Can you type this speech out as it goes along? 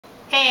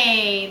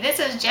Hey, this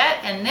is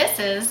Jette and this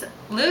is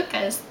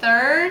Luca's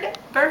third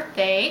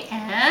birthday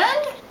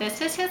and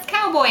this is his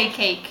cowboy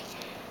cake.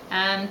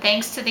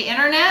 Thanks to the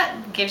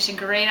internet, gives you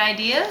great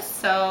ideas,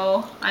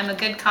 so I'm a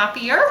good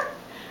copier.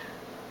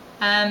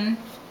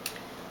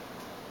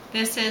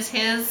 This is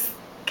his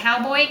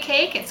cowboy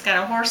cake. It's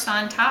got a horse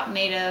on top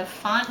made of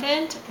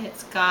fondant.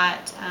 It's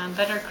got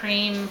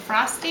buttercream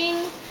frosting.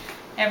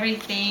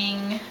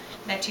 Everything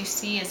that you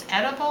see is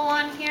edible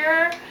on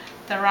here.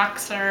 The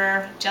rocks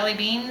are jelly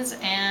beans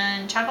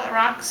and chocolate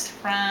rocks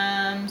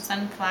from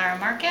Sunflower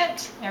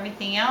Market.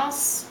 Everything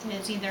else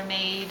is either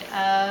made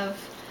of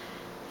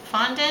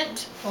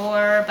fondant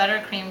or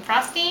buttercream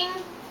frosting.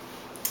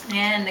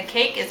 And the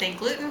cake is a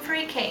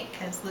gluten-free cake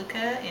because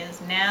Luca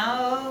is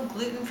now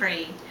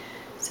gluten-free.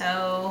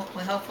 So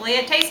hopefully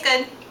it tastes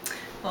good.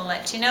 We'll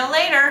let you know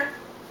later.